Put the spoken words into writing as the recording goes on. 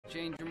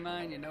change your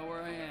mind, you know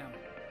where I am.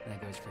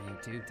 That goes for you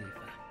too,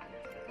 Tifa.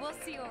 We'll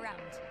see you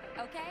around,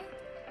 okay?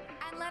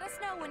 And let us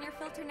know when your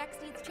filter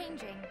next needs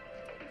changing.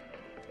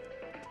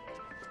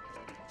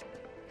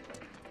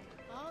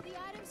 All the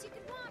items you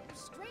could want are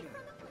straight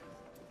from the...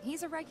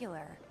 He's a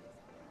regular.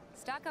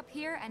 Stock up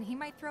here and he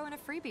might throw in a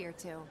freebie or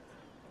two.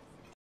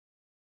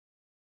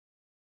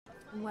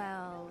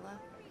 Well,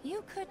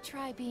 you could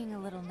try being a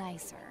little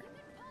nicer.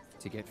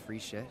 To get free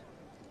shit?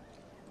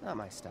 Not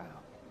my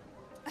style.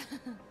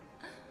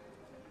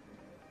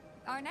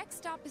 Our next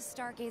stop is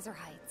Stargazer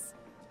Heights.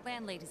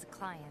 Landlady's a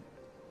client.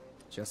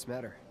 Just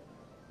met her.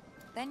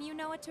 Then you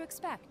know what to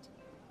expect.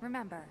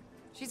 Remember,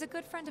 she's a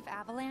good friend of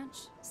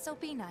Avalanche, so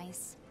be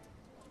nice.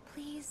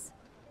 Please?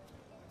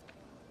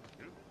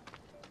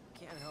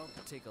 Can't help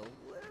but take a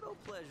little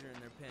pleasure in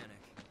their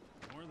panic.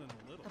 More than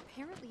a little.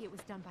 Apparently it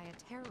was done by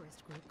a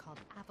terrorist group called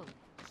Avalanche.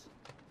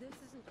 This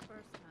isn't the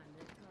first time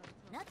they've tried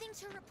to... Nothing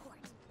to report.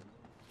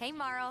 Hey,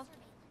 Marl.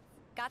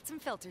 Got some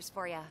filters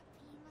for ya.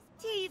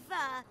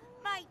 Tifa,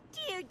 my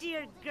dear,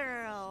 dear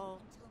girl.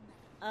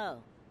 Oh,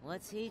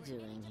 what's he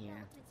doing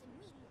here?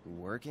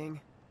 Working?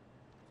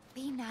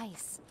 Be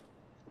nice.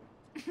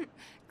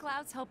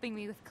 Cloud's helping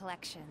me with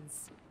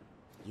collections.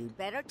 You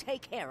better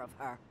take care of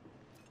her.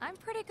 I'm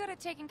pretty good at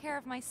taking care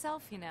of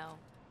myself, you know.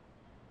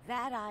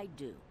 That I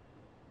do.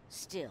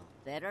 Still,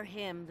 better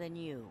him than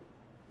you.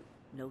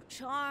 No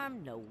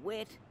charm, no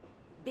wit.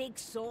 Big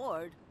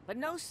sword, but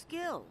no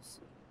skills.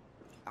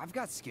 I've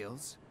got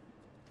skills.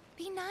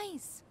 Be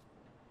nice.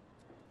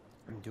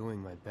 I'm doing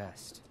my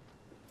best.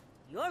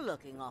 You're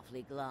looking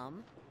awfully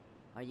glum.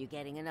 Are you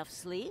getting enough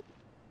sleep?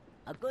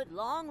 A good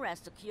long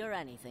rest will cure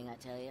anything, I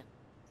tell you.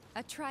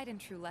 A tried and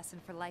true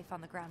lesson for life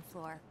on the ground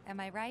floor, am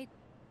I right?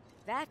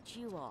 That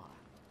you are.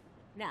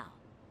 Now,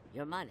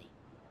 your money.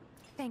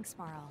 Thanks,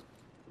 Marl.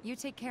 You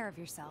take care of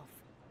yourself.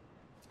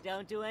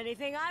 Don't do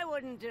anything I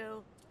wouldn't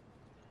do.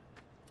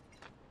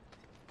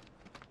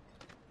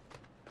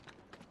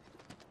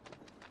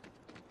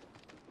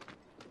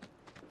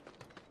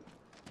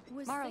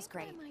 Marl's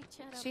great.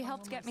 She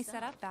helped get me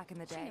set up back in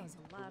the day.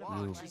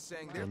 She's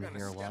saying they're Been gonna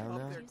here a step while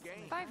up now? their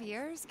game. 5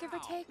 years, give or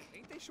take.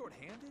 Ain't they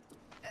short-handed?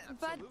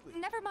 But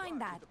never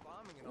mind that.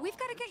 We've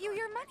got to get you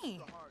your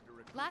money.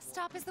 Last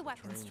stop is the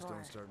weapons Trains store.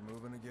 don't start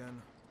moving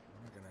again.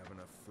 We're not gonna have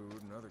enough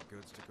food and other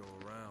goods to go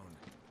around.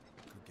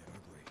 Could get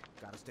ugly.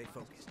 Gotta stay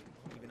focused,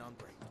 even on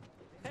break.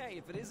 Hey,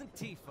 if it isn't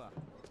Tifa.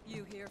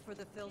 You here for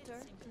the filter?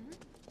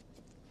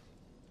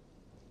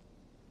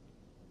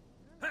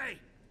 Hey!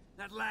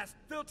 That last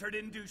filter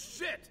didn't do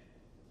shit!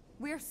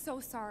 We're so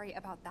sorry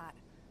about that.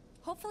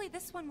 Hopefully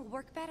this one will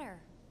work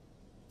better.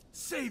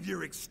 Save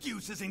your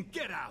excuses and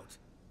get out!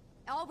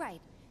 All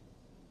right.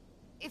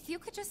 If you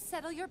could just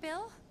settle your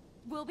bill,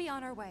 we'll be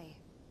on our way.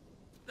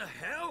 The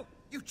hell?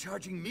 You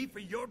charging me for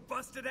your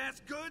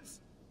busted-ass goods?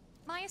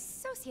 My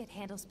associate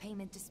handles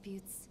payment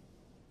disputes.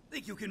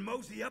 Think you can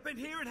mosey up in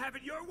here and have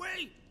it your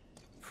way?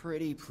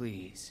 Pretty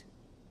please.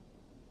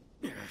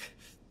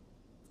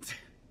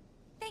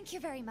 Thank you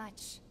very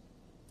much.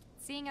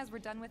 Seeing as we're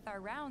done with our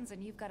rounds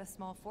and you've got a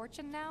small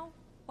fortune now,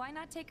 why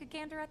not take a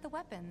gander at the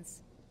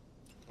weapons?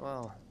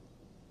 Well,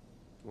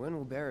 when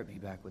will Barrett be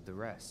back with the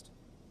rest?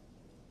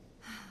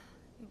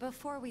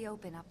 Before we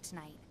open up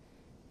tonight.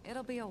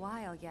 It'll be a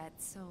while yet,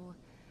 so...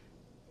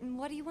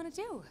 What do you want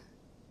to do?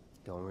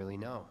 Don't really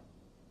know.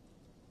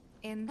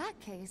 In that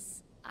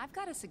case, I've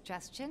got a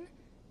suggestion.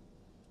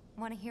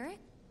 Want to hear it?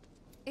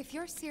 If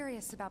you're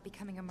serious about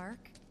becoming a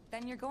merc,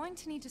 then you're going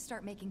to need to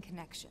start making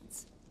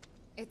connections.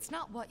 It's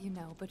not what you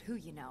know, but who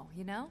you know,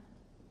 you know?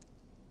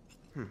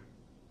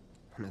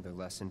 Another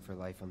lesson for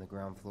life on the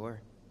ground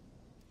floor?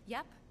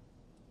 Yep.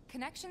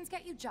 Connections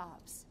get you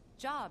jobs.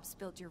 Jobs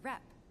build your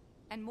rep.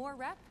 And more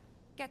rep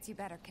gets you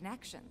better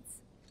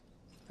connections.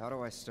 How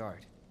do I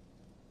start?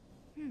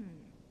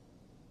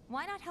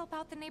 Why not help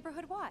out the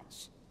neighborhood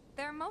watch?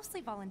 They're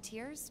mostly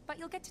volunteers, but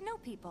you'll get to know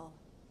people.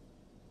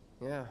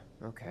 Yeah,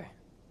 okay.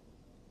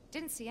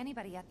 Didn't see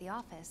anybody at the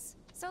office,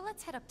 so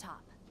let's head up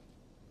top.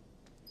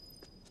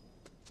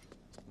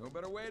 No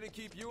better way to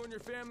keep you and your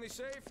family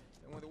safe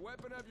than with a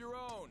weapon of your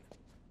own.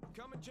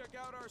 Come and check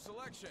out our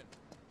selection.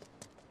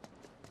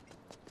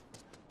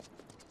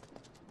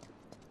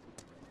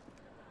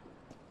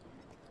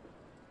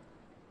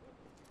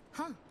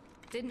 Huh.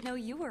 Didn't know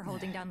you were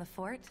holding down the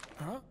fort.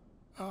 Huh?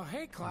 Oh,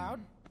 hey, Cloud.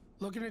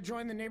 Looking to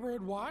join the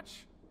neighborhood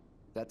watch?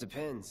 That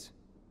depends.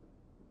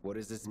 What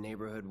does this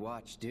neighborhood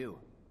watch do?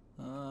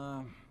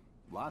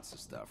 Lots of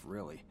stuff,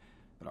 really.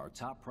 But our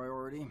top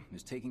priority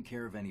is taking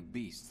care of any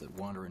beasts that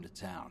wander into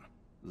town.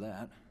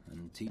 That,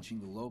 and teaching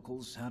the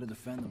locals how to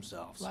defend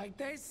themselves. Like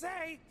they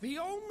say, the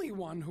only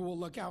one who will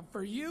look out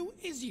for you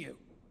is you.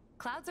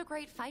 Cloud's a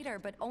great fighter,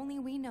 but only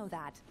we know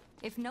that.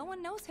 If no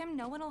one knows him,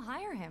 no one will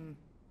hire him.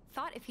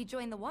 Thought if he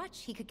joined the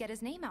watch, he could get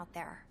his name out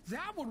there.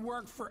 That would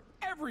work for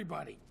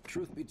everybody.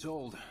 Truth be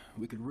told,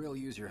 we could really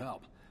use your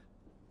help.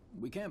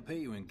 We can't pay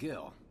you in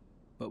gil,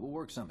 but we'll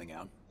work something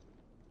out.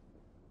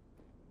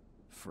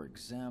 For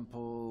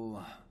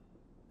example...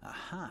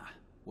 Aha!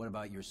 What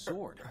about your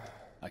sword?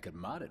 I could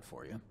mod it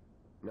for you.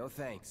 No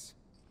thanks.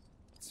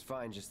 It's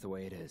fine just the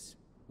way it is.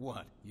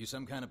 What, you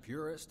some kind of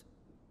purist?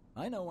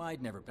 I know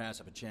I'd never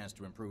pass up a chance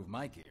to improve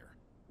my gear.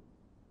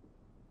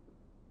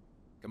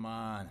 Come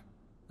on.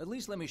 At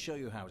least let me show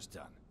you how it's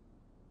done.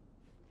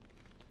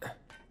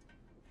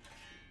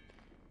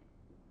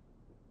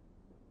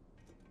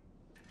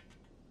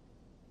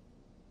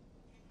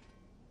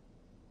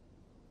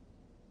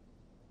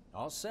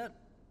 All set?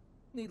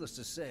 Needless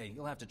to say,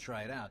 you'll have to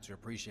try it out to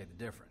appreciate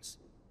the difference.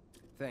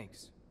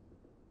 Thanks.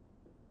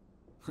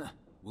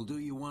 We'll do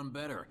you one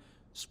better.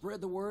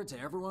 Spread the word to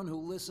everyone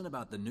who'll listen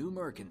about the new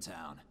merc in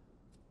town.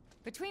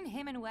 Between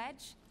him and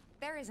Wedge,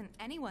 there isn't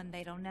anyone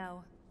they don't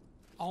know.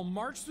 I'll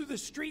march through the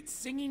streets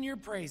singing your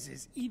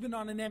praises, even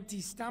on an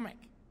empty stomach.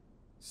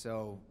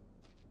 So,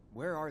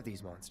 where are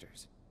these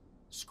monsters?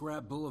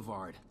 Scrap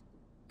Boulevard.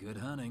 Good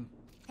hunting.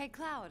 Hey,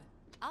 Cloud,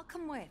 I'll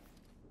come with.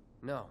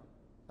 No,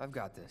 I've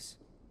got this.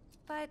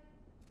 But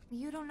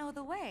you don't know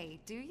the way,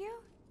 do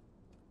you?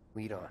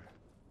 Lead on.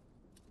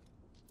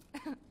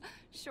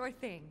 Sure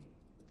thing.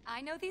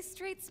 I know these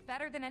streets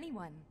better than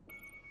anyone.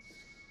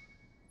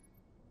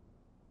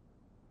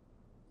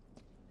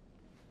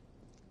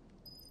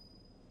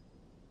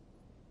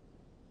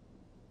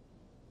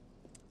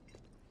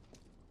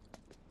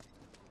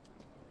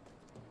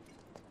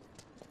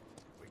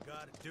 We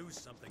gotta do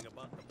something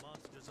about the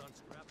monsters on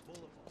Scrap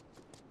Boulevard.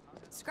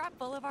 Scrap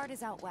Boulevard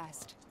is out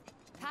west.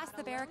 Past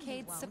the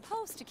barricades,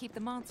 supposed to keep the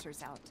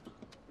monsters out.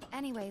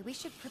 Anyway, we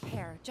should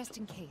prepare, just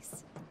in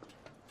case.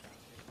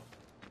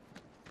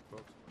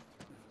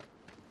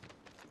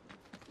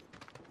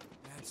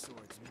 That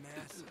sword's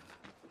massive.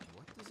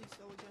 What does he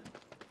sell again?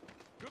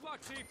 Good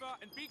luck,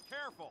 Tifa, and be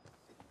careful.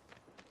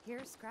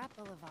 Here's Scrap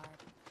Boulevard.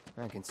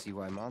 I can see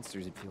why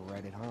monsters would feel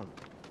right at home.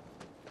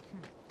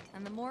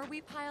 And the more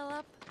we pile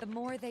up, the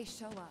more they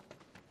show up.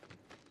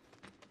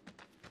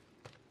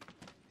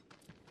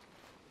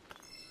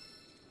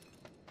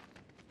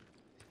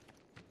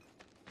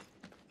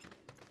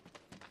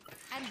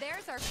 And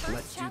there's our first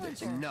Let's do this.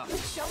 challenger.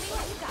 Enough. Show me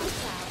what you got,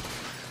 Cloud.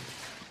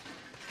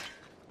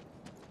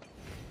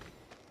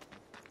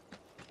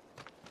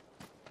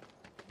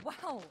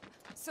 Wow,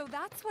 so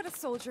that's what a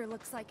soldier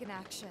looks like in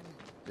action.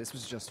 This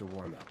was just a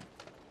warm-up.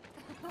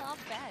 I'll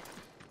bet.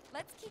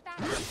 Let's keep at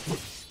it.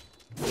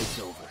 It's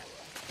over.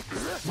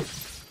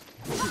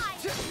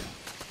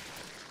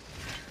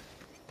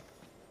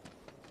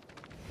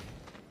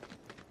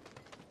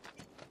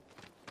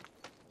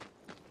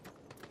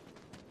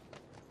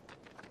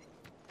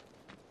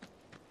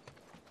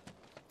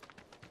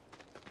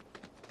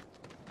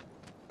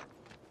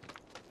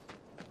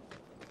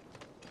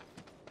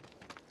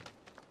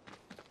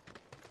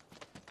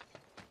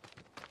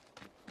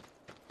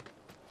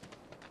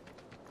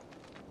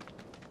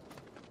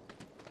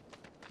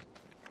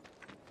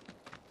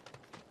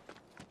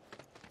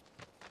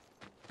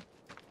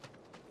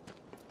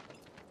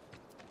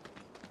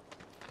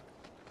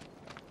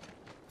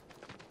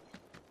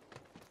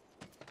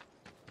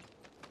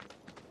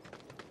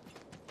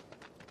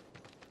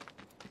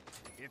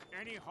 If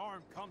any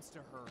harm comes to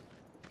her...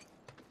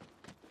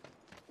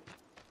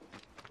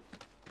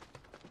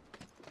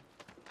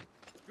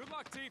 Good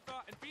luck,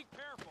 Tifa, and be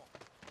careful.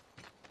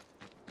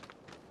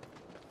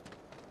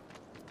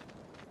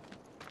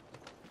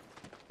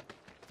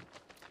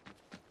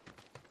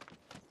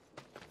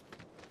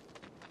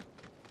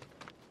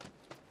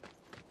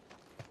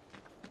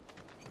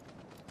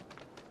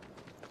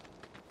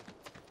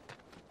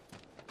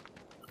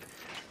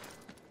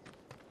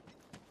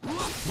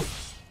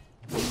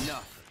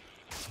 Enough.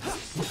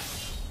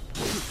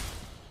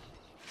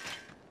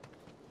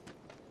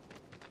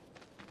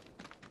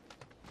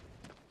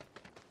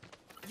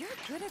 You're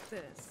good at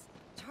this.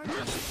 Charging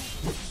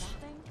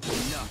nothing?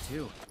 Enough,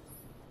 too.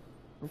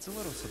 It's a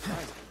little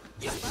surprising.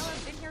 Well,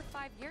 I've been here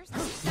 5 years now.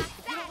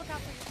 You don't look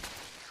out for your...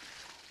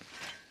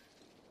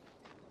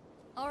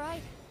 All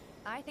right.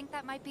 I think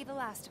that might be the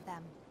last of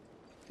them.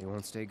 They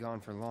won't stay gone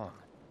for long.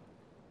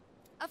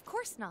 Of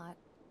course not.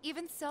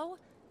 Even so,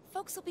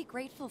 folks will be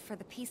grateful for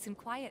the peace and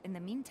quiet in the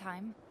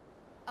meantime.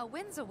 A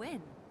win's a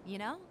win, you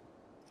know?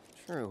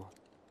 True.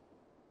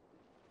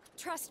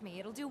 Trust me,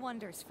 it'll do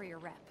wonders for your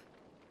rep.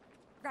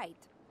 Right.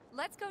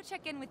 Let's go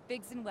check in with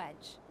Biggs and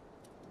Wedge.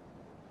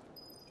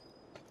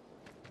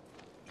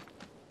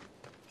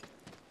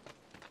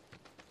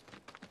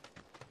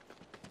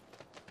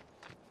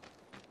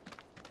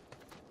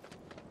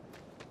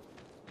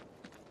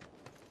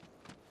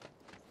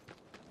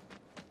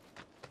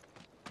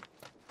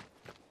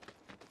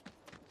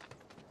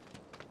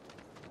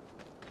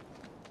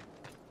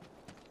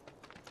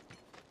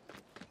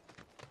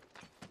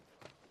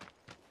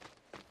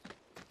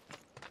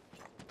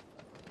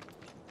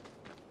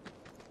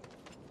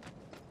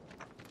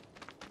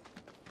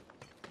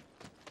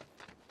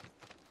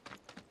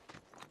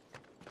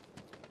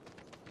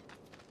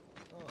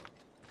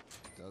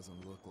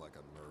 Doesn't look like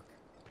a merc.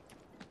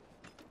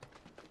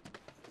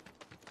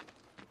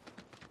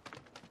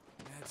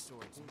 That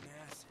sword's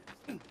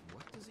massive.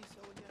 What does he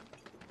sell again?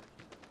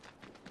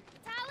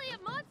 Tally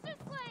of monsters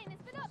slain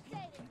has been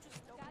updated.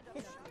 Got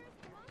the numbers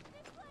for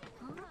monsters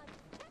slain.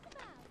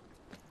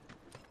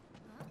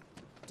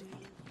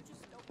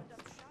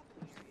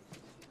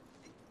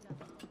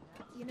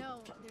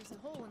 there's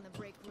a hole in the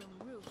break room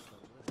roof.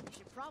 We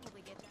should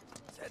probably get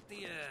that. Is that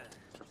the,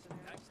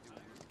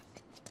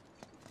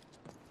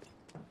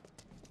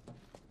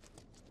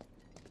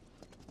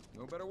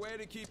 No better way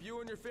to keep you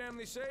and your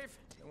family safe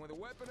than with a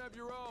weapon of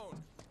your own.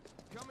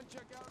 Come and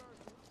check out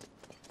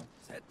our...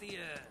 Is that the,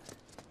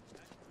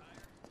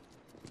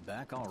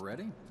 Back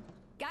already?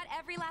 Got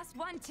every last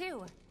one,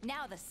 too.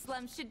 Now the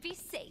slums should be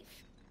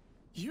safe.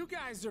 You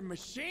guys are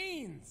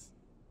machines!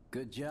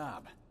 Good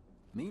job.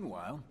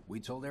 Meanwhile, we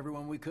told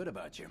everyone we could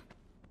about you.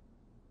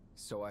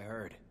 So I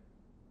heard.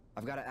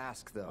 I've got to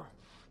ask, though.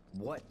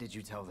 What did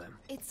you tell them?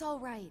 It's all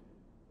right.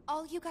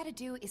 All you gotta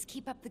do is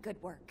keep up the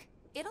good work.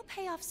 It'll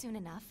pay off soon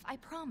enough, I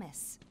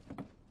promise.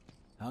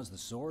 How's the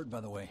sword,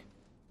 by the way?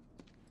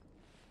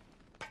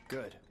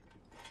 Good.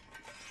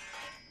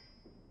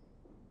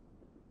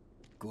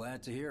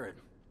 Glad to hear it.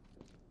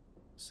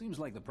 Seems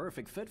like the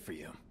perfect fit for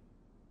you.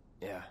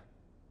 Yeah.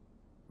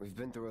 We've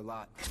been through a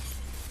lot.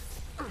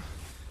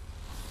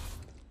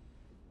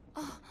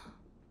 Oh.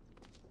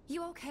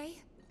 You okay?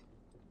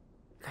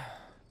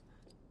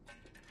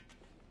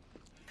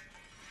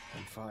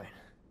 I'm fine.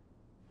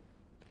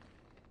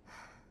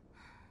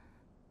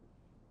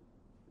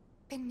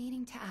 Been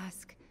meaning to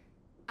ask.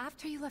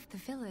 After you left the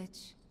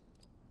village...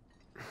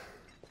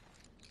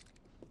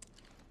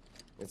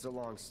 It's a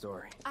long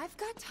story. I've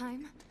got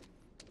time.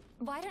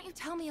 Why don't you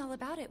tell me all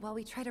about it while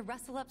we try to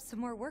rustle up some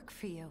more work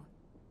for you?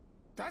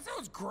 That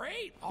sounds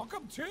great! I'll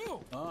come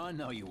too! Oh,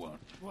 no you won't.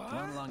 What?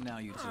 Run along now,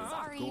 you two.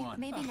 Sorry, Go on.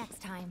 maybe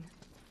next time.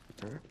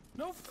 Huh?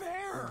 No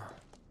fair!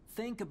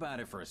 Think about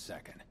it for a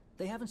second.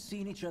 They haven't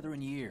seen each other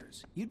in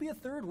years. You'd be a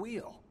third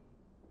wheel.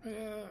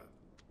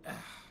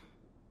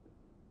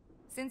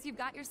 Since you've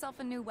got yourself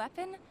a new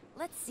weapon,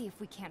 let's see if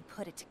we can't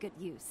put it to good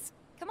use.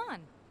 Come on.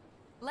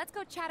 Let's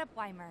go chat up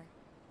Weimer.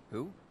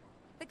 Who?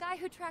 The guy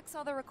who tracks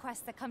all the requests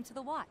that come to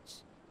the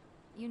watch.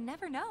 You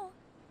never know.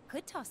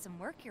 Could toss some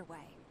work your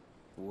way.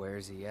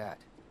 Where's he at?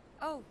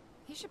 Oh,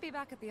 he should be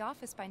back at the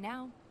office by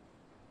now.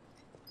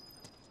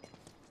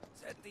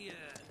 is that the,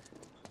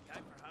 guy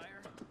for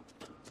hire?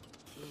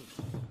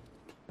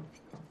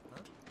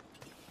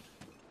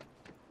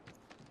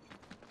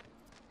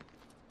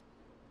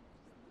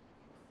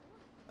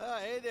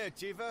 Hey there,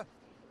 Tifa.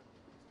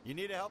 You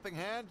need a helping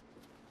hand?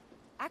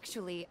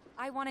 Actually,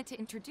 I wanted to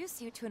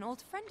introduce you to an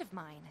old friend of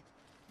mine.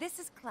 This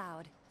is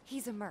Cloud.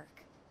 He's a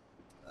merc.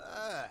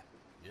 Ah,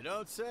 you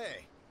don't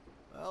say.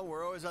 Well,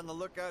 we're always on the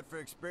lookout for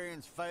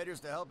experienced fighters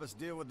to help us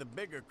deal with the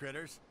bigger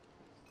critters.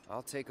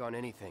 I'll take on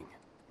anything.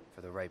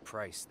 For the right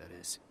price, that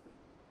is.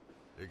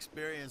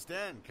 Experienced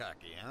and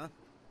cocky, huh?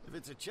 If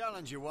it's a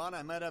challenge you want,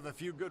 I might have a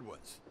few good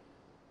ones.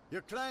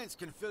 Your clients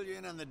can fill you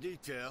in on the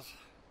details.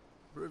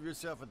 Prove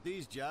yourself at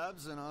these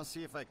jobs, and I'll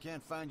see if I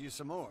can't find you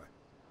some more.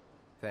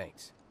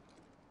 Thanks.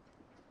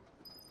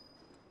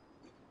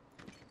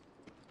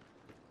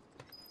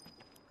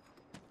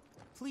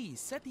 Please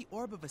set the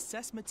Orb of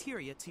Assess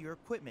Materia to your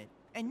equipment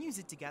and use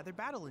it to gather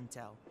battle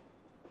intel.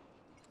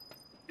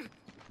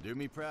 Do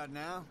me proud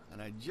now,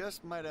 and I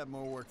just might have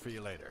more work for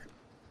you later.